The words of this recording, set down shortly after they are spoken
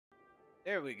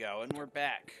There we go, and we're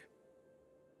back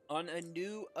on a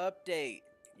new update.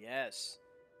 Yes.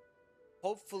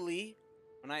 Hopefully,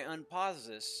 when I unpause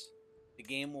this, the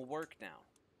game will work now.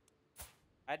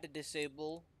 I had to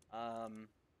disable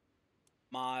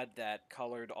mod that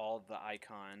colored all the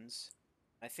icons.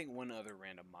 I think one other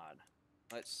random mod.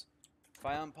 If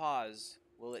I unpause,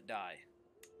 will it die?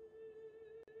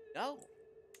 No.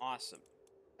 Awesome.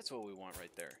 That's what we want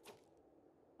right there.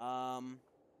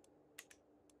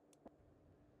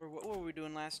 What were we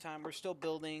doing last time? We're still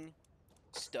building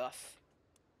stuff.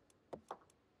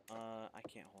 I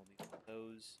can't hold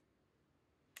those.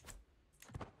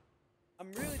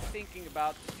 I'm really thinking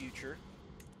about the future.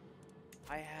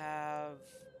 I have...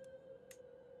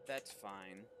 That's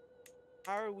fine.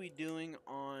 How are we doing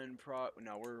on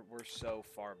No, we're so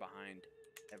far behind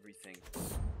everything.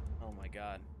 Oh my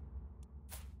god.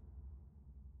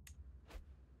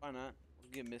 Why not?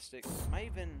 We'll get Mystic. Am I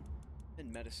even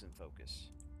in medicine focus?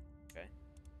 Okay.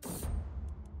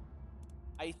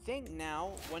 I think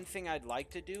now, one thing I'd like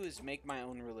to do is make my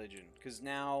own religion. Because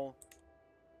now...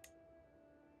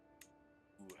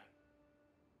 Ooh.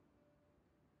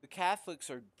 The Catholics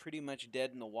are pretty much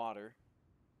dead in the water.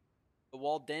 The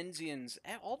Waldensians,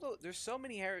 although there's so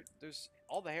many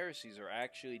all the heresies are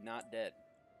actually not dead.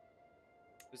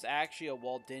 There's actually a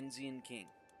Waldensian king.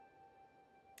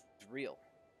 It's real.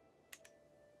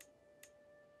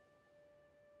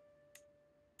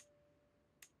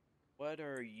 What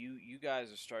are you? You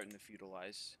guys are starting to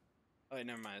feudalize. Oh, wait,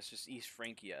 never mind. It's just East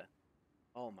Francia.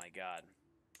 Oh my god.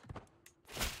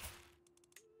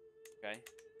 Okay.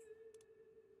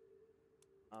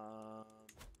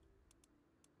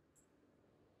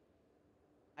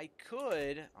 I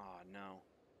could. Oh no.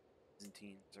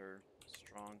 Byzantines are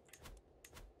strong.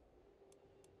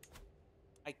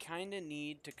 I kind of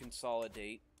need to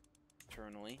consolidate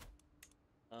internally.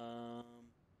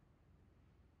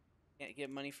 Can't get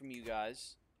money from you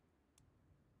guys.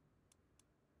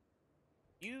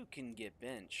 You can get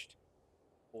benched.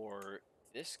 Or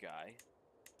this guy.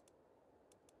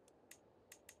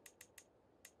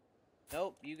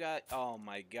 Nope, you got... Oh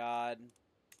my god.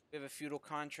 We have a feudal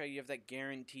contract. You have that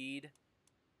guaranteed.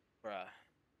 Bruh.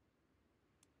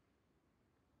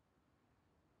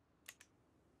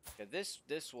 Yeah,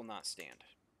 this will not stand.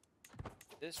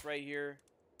 This right here.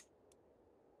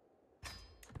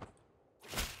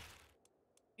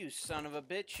 You son of a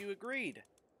bitch, you agreed.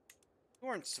 You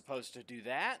weren't supposed to do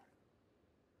that.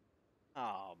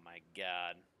 Oh my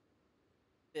god.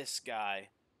 This guy.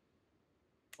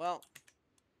 Well,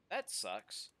 that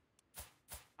sucks.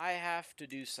 I have to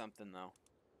do something, though.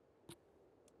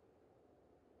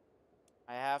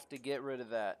 I have to get rid of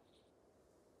that.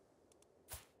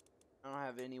 I don't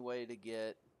have any way to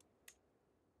get...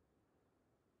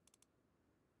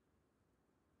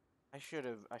 I should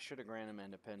have granted him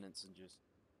independence and just...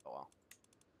 Oh well.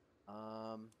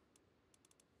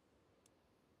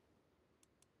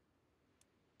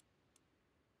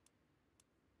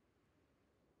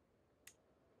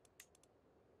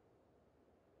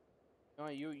 No,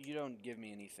 you don't give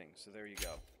me anything, so there you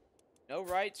go. No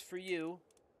rights for you.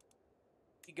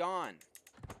 Be gone.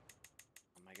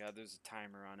 Oh my god, there's a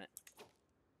timer on it.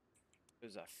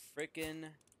 There's a frickin'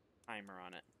 timer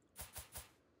on it.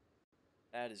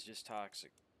 That is just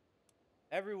toxic.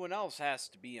 Everyone else has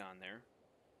to be on there.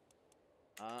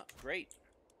 Great.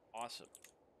 Awesome.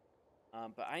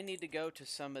 But I need to go to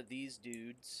some of these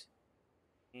dudes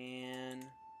and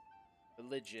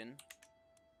religion.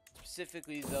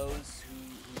 Specifically those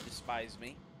who despise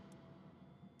me.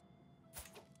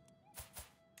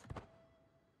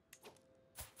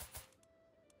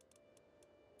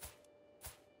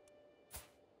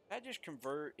 Can I just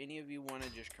convert? Any of you want to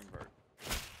just convert?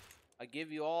 I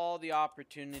give you all the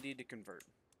opportunity to convert.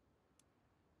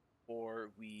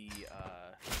 Or we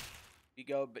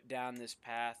go down this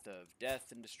path of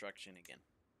death and destruction again.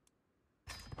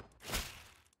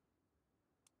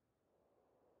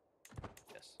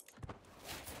 Yes.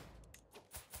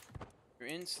 You're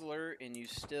insular and you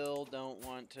still don't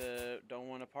want to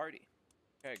party.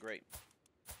 Okay, great.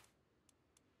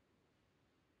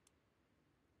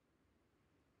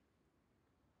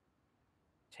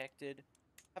 Protected.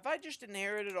 Have I just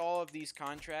inherited all of these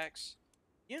contracts?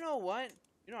 You know what?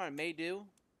 You know what I may do?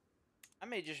 I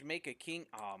may just make a king.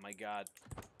 Oh my god.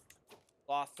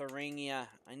 Lotharingia.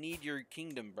 I need your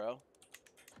kingdom, bro.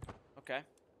 Okay.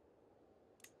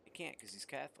 I can't because he's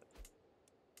Catholic.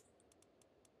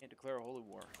 Can't declare a holy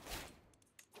war.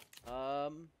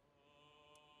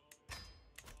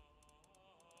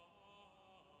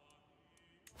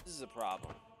 This is a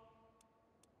problem.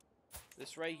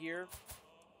 This right here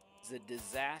is a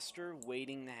disaster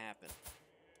waiting to happen.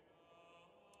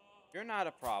 You're not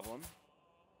a problem.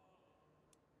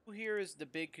 Who here is the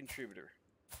big contributor?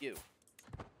 You.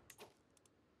 How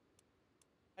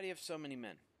do you have so many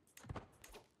men?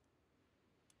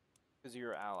 Because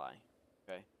you're your ally.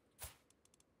 Okay.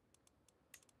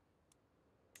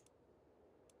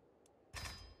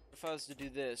 If I was to do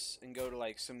this and go to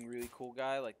like some really cool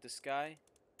guy like this guy,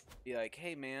 be like,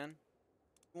 hey man,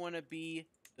 you want to be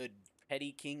the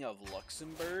petty king of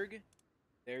Luxembourg?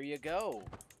 There you go.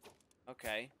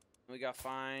 Okay. We got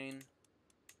fine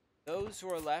those who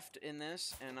are left in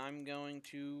this, and I'm going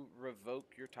to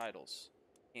revoke your titles.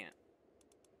 Can't.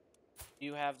 Do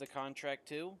you have the contract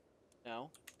too? No.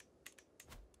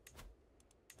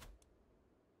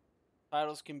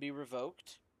 Titles can be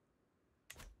revoked.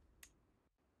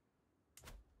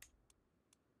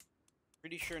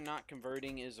 Pretty sure not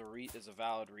converting is a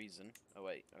valid reason. Oh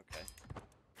wait, okay.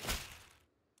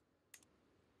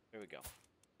 There we go.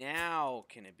 Now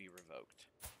can it be revoked?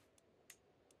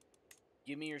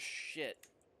 Give me your shit.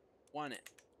 Want it.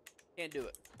 Can't do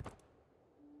it.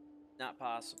 Not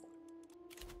possible.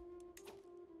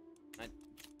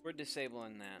 We're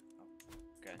disabling that.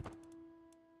 Okay.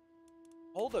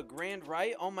 Hold a grand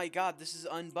right? Oh my god, this is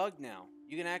unbugged now.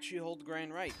 You can actually hold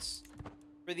grand rights.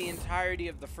 For the entirety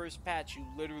of the first patch, you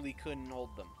literally couldn't hold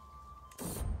them.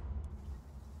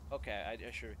 Okay, I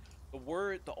sure.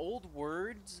 The old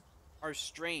words are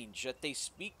strange, yet they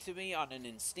speak to me on an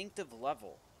instinctive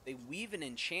level. They weave an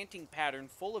enchanting pattern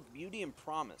full of beauty and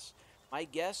promise. My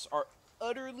guests are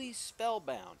utterly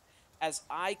spellbound. As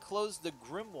I close the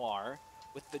grimoire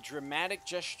with the dramatic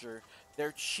gesture,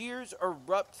 their cheers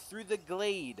erupt through the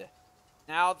glade.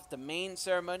 Now that the main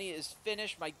ceremony is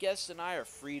finished, my guests and I are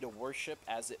free to worship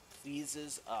as it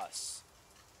pleases us.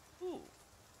 Ooh.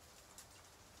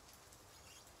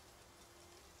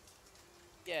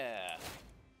 Yeah.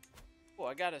 Oh,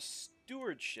 I got a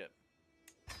stewardship.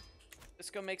 Let's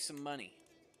go make some money.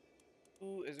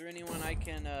 Ooh, is there anyone I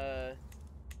can,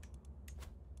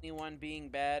 anyone being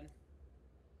bad?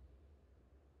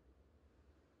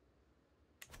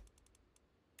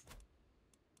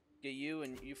 Get you,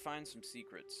 and you find some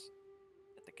secrets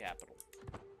at the capital.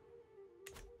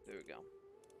 There we go.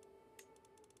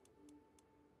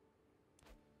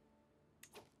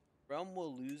 Realm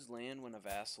will lose land when a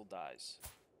vassal dies.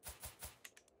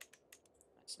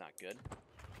 That's not good.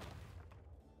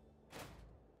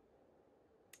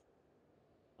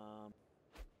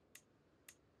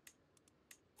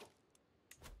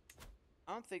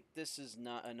 I don't think this is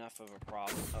not enough of a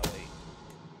problem. Oh, wait.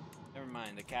 Never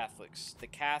mind, the Catholics. The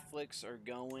Catholics are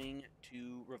going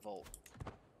to revolt.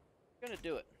 They're gonna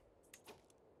do it.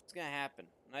 It's gonna happen.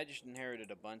 And I just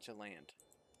inherited a bunch of land.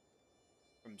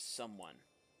 From someone.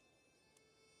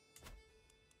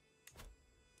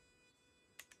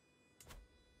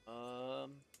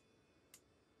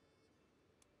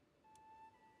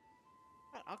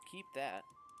 I'll keep that.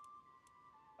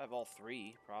 I have all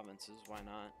 3 provinces, why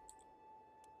not?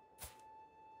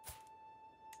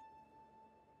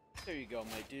 There you go,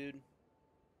 my dude.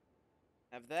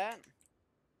 Have that?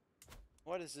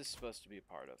 What is this supposed to be a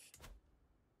part of?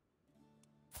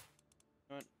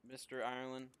 You know what, Mr.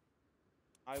 Ireland?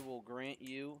 I will grant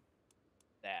you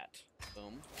that.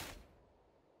 Boom.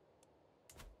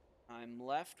 I'm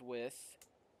left with...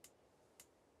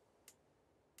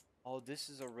 Oh, this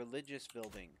is a religious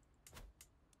building.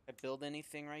 Can I build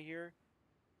anything right here?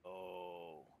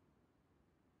 Oh.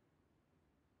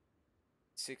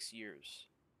 6 years.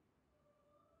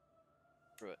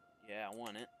 Screw it. Yeah, I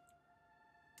want it.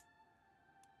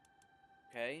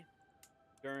 Okay.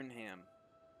 Durham.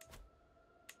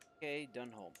 Okay,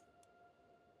 Dunholm.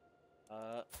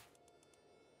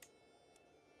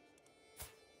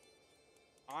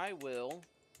 I will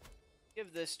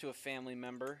give this to a family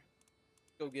member.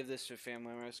 Go give this to a family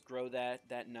member. Let's grow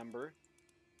that number.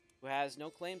 Who has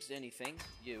no claims to anything.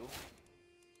 You.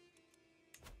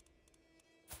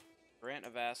 Grant a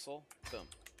vassal. Boom.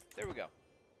 There we go.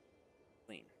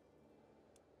 Clean.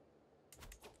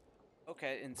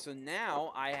 Okay, and so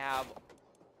now I have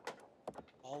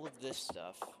all of this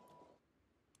stuff.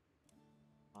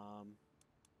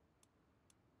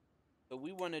 So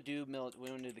we want to do we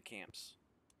want to do the camps.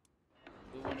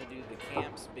 We want to do the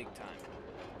camps big time.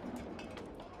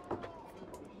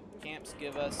 Camps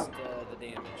give us the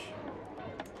damage.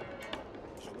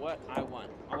 Which is what I want.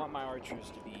 I want my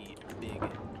archers to be big.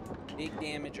 Big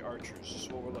damage archers. This is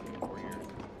what we're looking for here.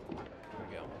 There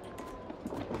we go.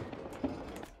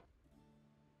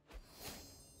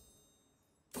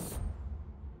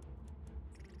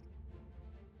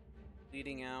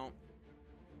 Bleeding out.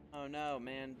 Oh no,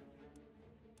 man.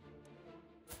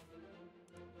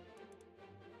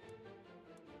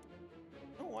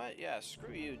 You know what? what? Yeah,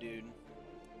 screw you, dude.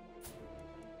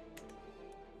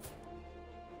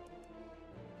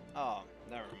 Oh,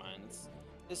 never mind.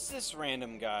 It's this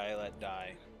random guy let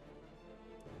die.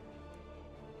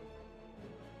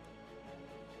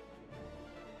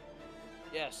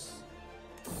 Yes.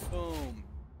 Boom.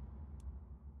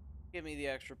 Give me the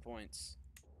extra points.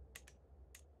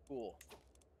 Cool.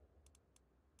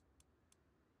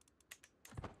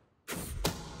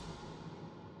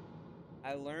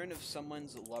 I learned of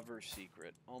someone's lover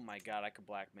secret. Oh my god, I could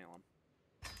blackmail him.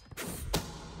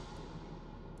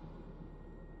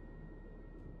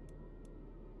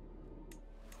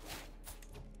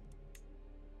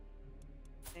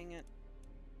 Dang it.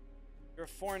 You're a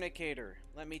fornicator.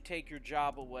 Let me take your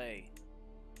job away.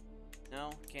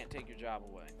 No, can't take your job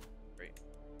away. Great.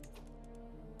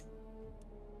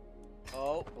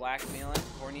 Oh, blackmailing.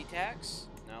 Horny tax?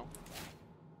 No.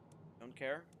 Don't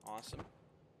care. Awesome.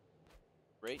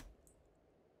 Great.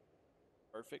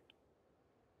 Perfect.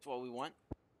 That's what we want.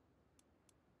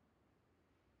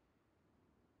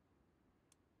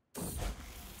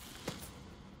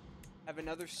 Have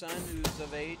another son who's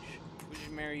of age. We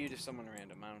should marry you to someone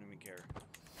random. I don't even care.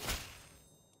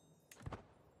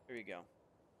 Here you go.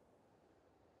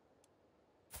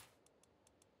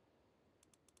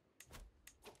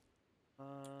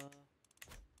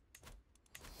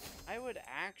 I would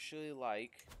actually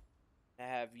like to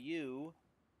have you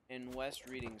in West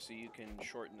Reading so you can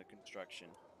shorten the construction.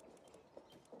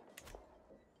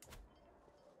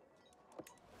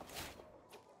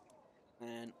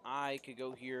 And I could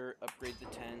go here, upgrade the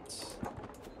tents.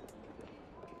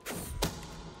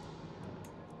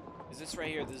 Because this right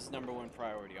here, this is #1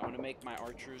 priority. I want to make my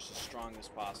archers as strong as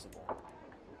possible.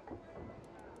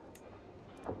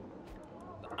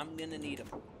 I'm gonna need them.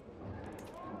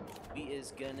 We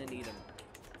is gonna need them.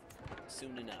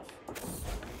 Soon enough.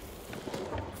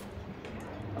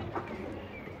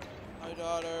 My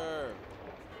daughter!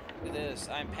 Look at this.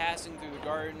 I'm passing through the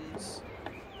gardens.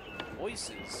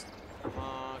 Voices.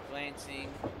 Glancing.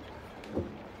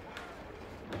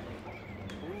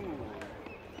 Ooh.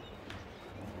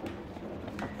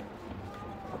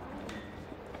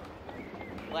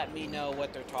 Let me know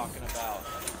what they're talking about.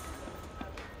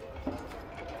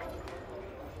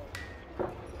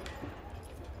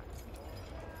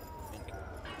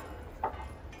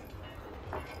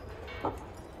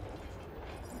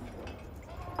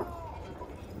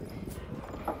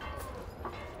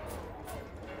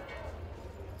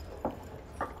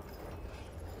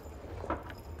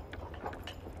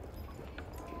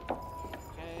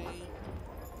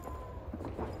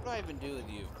 What do I even do with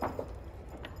you?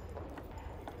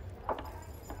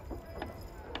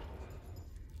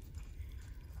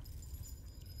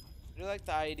 I do like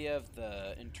the idea of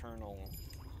the internal.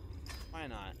 Why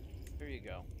not? There you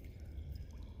go.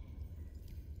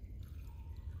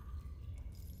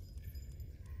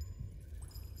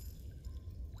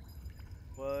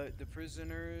 What? The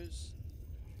prisoners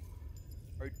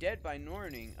are dead by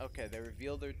morning. Okay, they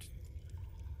reveal their.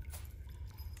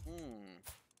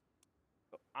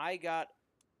 So I got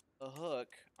a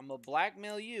hook. I'm gonna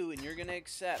blackmail you, and you're gonna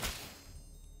accept.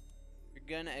 You're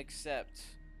gonna accept.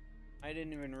 I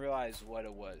didn't even realize what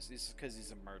it was. This is because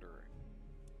he's a murderer.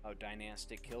 Oh,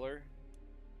 dynastic killer.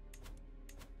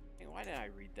 Hey, why did I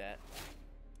read that?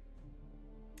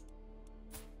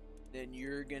 Then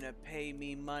you're gonna pay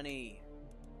me money.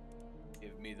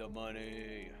 Give me the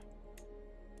money.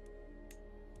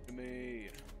 To me.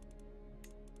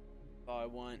 That's all I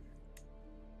want.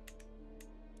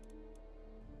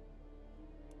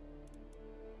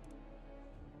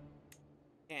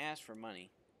 Can't ask for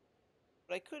money.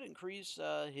 But I could increase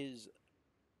his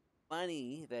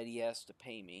money that he has to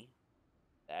pay me.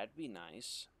 That'd be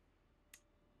nice.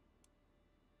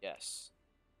 Yes.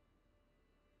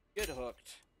 Get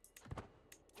hooked.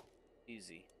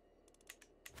 Easy.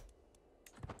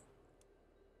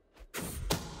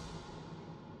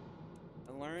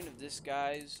 I learned of this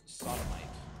guy's sodomite.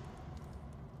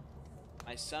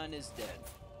 My son is dead.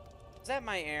 Is that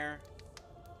my heir?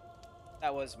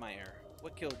 That was my heir.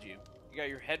 What killed you? You got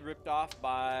your head ripped off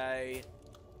by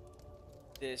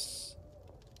this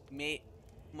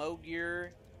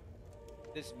Mogir,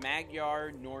 this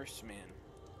Magyar Norseman.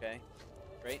 Okay,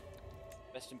 great.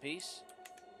 Rest in peace.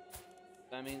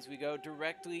 That means we go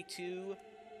directly to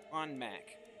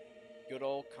Conmac. Good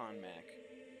old Conmac.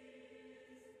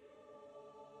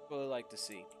 Really like to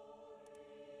see.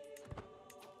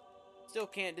 Still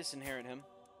can't disinherit him.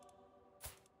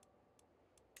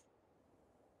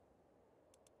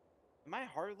 Am I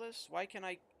heartless? Why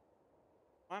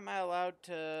am I allowed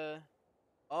to...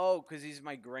 Oh, because he's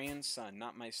my grandson,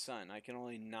 not my son. I can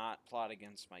only not plot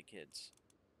against my kids.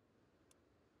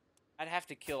 I'd have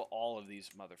to kill all of these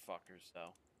motherfuckers,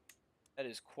 though. That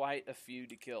is quite a few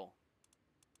to kill.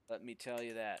 Let me tell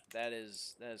you that. That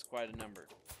is quite a number.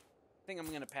 I think I'm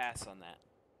going to pass on that.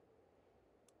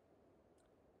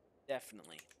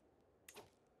 Definitely.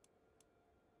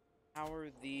 How are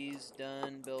these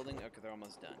done building? Okay, they're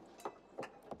almost done.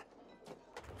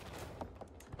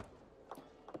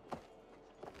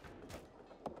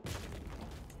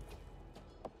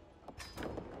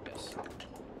 Yes.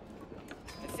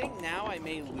 I think now I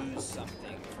may lose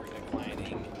something for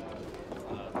declining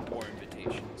more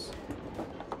invitations.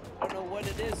 I don't know what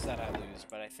it is that I lose,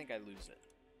 but I think I lose it.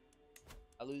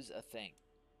 I lose a thing.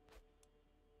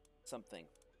 Something.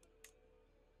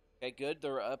 Okay, good.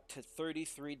 They're up to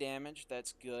 33 damage.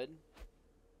 That's good.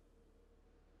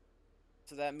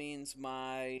 So that means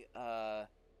my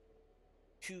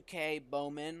 2K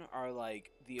bowmen are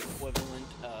like the equivalent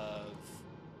of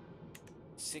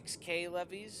 6K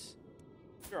levies.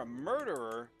 You're a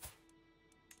murderer.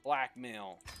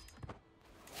 Blackmail.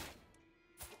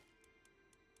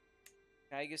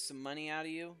 Can I get some money out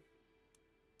of you?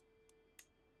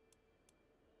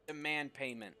 Demand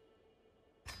payment.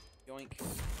 Yoink. Give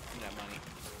me that money.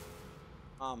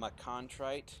 I'm a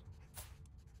contrite.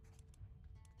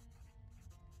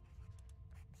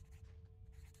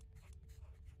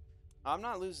 I'm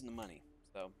not losing the money,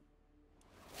 so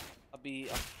I'll be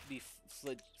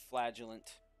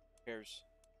flagellant. Who cares?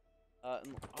 I'll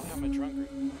have my drunkard.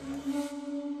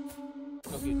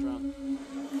 Go get drunk.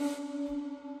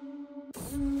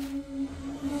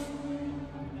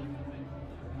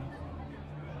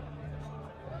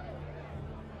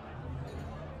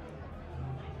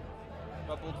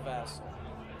 Troubled vassal.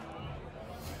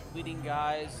 Leading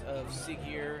guys of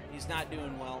Sigir. He's not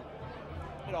doing well.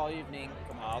 Good all evening.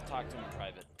 Come on, I'll talk to him in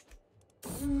private.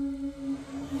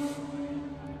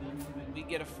 We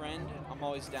get a friend. I'm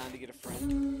always down to get a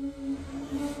friend.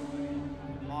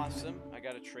 Awesome. I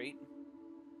got a trait.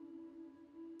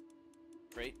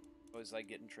 Trait. Always like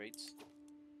getting traits.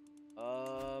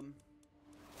 I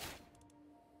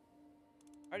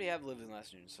already have living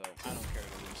lessons, so I don't care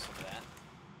to lose some of that.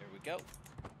 There we go.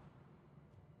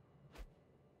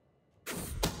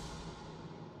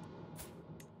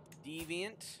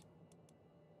 Deviant.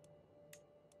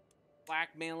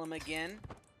 Blackmail him again.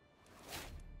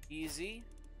 Easy.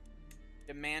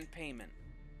 Demand payment.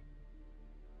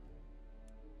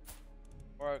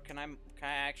 Or can I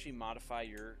actually modify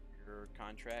your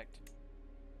contract?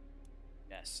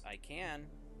 Yes, I can.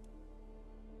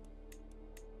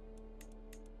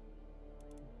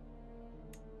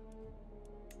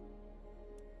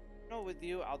 No, with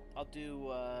you, I'll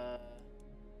do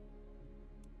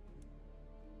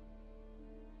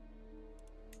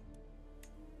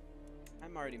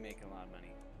I'm already making a lot of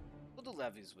money. We'll do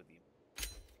levies with you.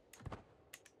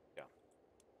 Go.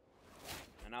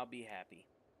 And I'll be happy.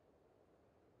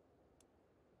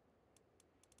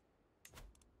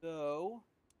 So,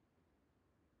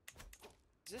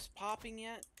 is this popping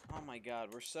yet? Oh my god,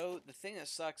 we're so... The thing that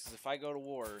sucks is if I go to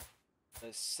war,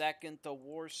 the second the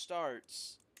war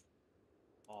starts...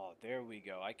 Oh, there we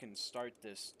go. I can start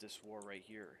this war right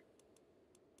here.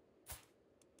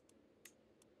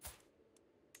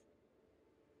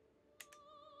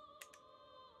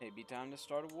 Maybe time to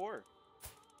start a war.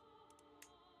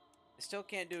 I still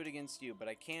can't do it against you, but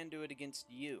I can do it against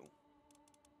you.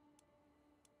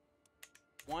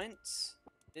 Once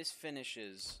this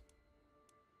finishes,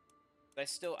 I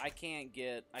can't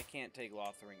take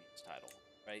Lotharingian's title,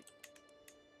 right?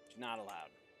 It's not allowed.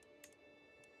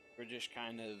 We're just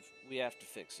kind of, we have to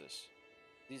fix this.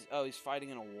 He's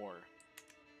fighting in a war.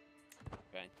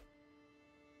 Okay.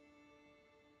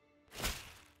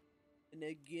 And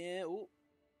again, ooh.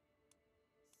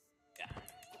 Yeah.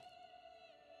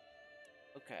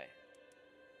 Okay.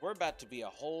 We're about to be a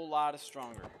whole lot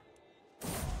stronger.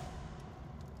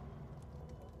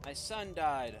 My son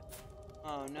died.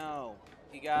 Oh no.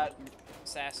 He got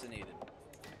assassinated.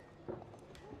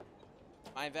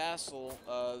 My vassal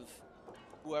of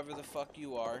whoever the fuck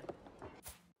you are.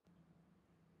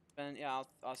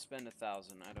 I'll spend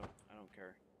 1,000. I don't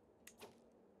care.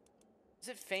 Is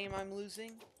it fame I'm losing?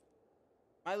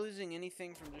 Am I losing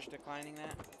anything from just declining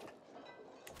that?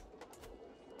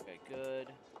 Okay,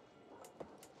 good.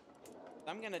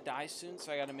 I'm gonna die soon,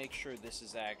 so I gotta make sure this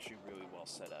is actually really well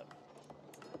set up.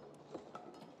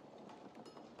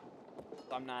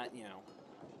 I'm not, you know,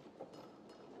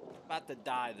 about to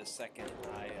die the second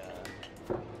I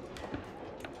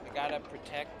gotta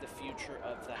protect the future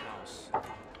of the house.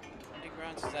 Hunting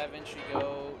grounds, does that eventually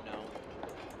go? No.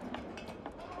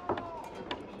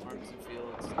 Farms and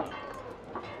fields, no.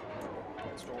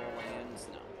 Pastoral lands,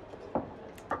 no.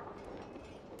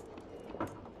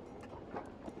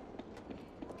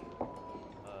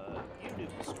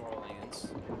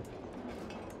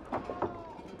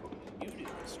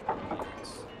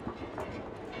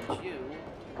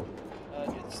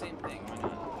 same thing. Why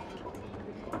not?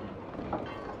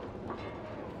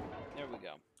 There we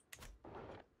go.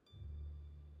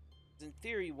 In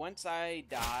theory, once I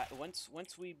die,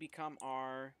 once we become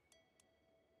our...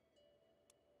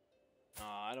 Oh,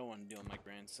 I don't want to deal with my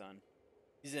grandson.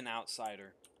 He's an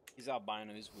outsider. He's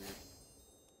albino. He's weird.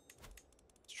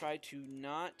 Let's try to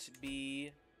not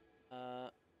be...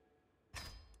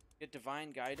 get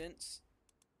divine guidance.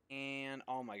 And,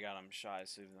 oh my god, I'm shy.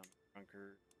 So I'm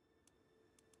drunker.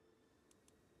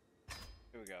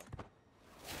 Here we go.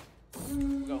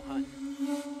 We'll go hunting.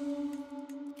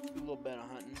 Do a little bit of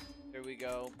hunting. There we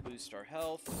go. Boost our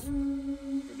health.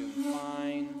 We're doing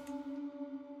fine.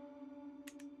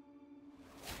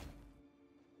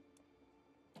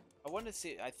 I want to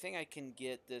see. I think I can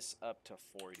get this up to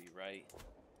 40, right?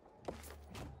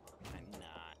 I'm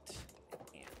not. I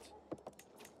can't.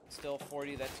 Still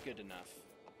 40. That's good enough.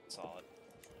 Solid.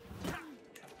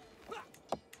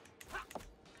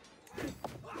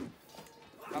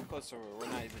 How close are we?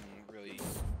 We're not even really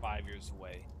 5 years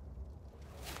away.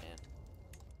 Man.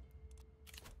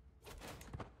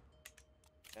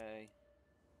 Okay.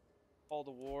 Call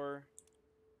to war.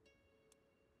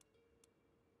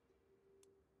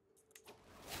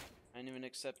 I didn't even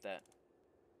accept that.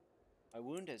 My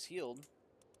wound has healed.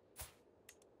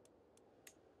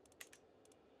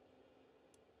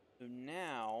 So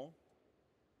now,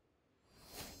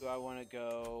 do I want to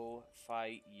go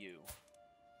fight you?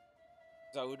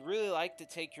 Because I would really like to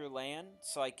take your land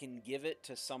so I can give it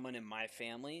to someone in my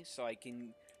family so I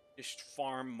can just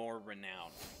farm more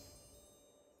renown.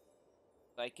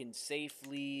 So I can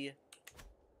safely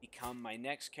become my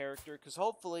next character. Because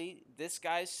hopefully, this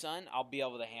guy's son, I'll be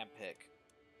able to handpick.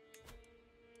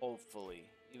 Hopefully.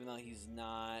 Even though he's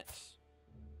not...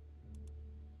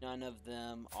 None of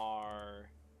them are...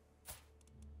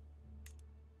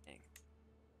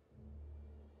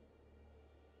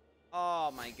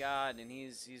 Oh my god, and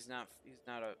he's not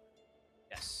a...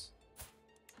 Yes.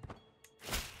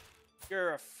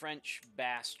 You're a French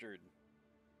bastard.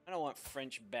 I don't want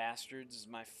French bastards as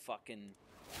my fucking...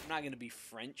 I'm not gonna be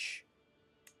French.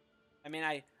 I mean,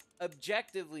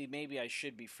 objectively, maybe I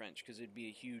should be French, because it'd be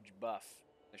a huge buff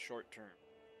in the short term.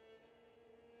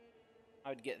 I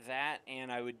would get that,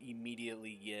 and I would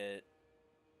immediately get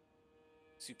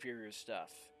superior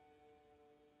stuff.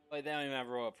 Like, they don't even have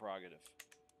royal prerogative.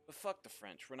 But fuck the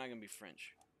French. We're not gonna be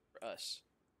French. For us.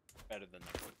 Better than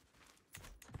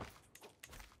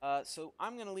them. So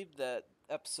I'm gonna leave the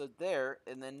episode there,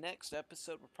 and then next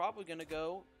episode we're probably gonna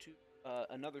go to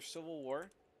another civil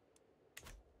war.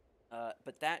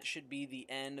 But that should be the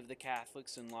end of the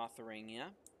Catholics in Lithuania.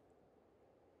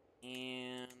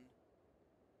 And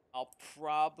I'll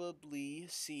probably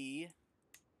see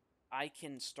I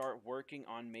can start working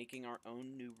on making our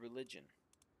own new religion.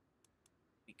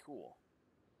 Be cool.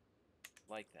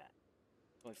 Like that.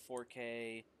 Only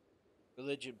 4K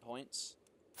religion points.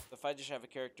 So if I just have a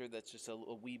character that's just a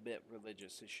wee bit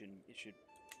religious, it should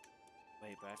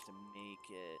wait, but I have to make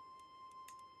it.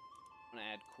 I'm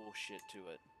gonna add cool shit to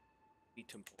it. Be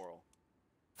temporal.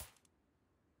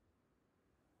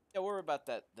 Yeah, we'll worry about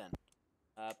that then.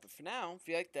 But for now, if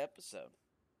you liked the episode,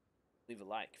 leave a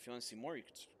like. If you want to see more, you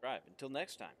can subscribe. Until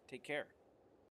next time, take care.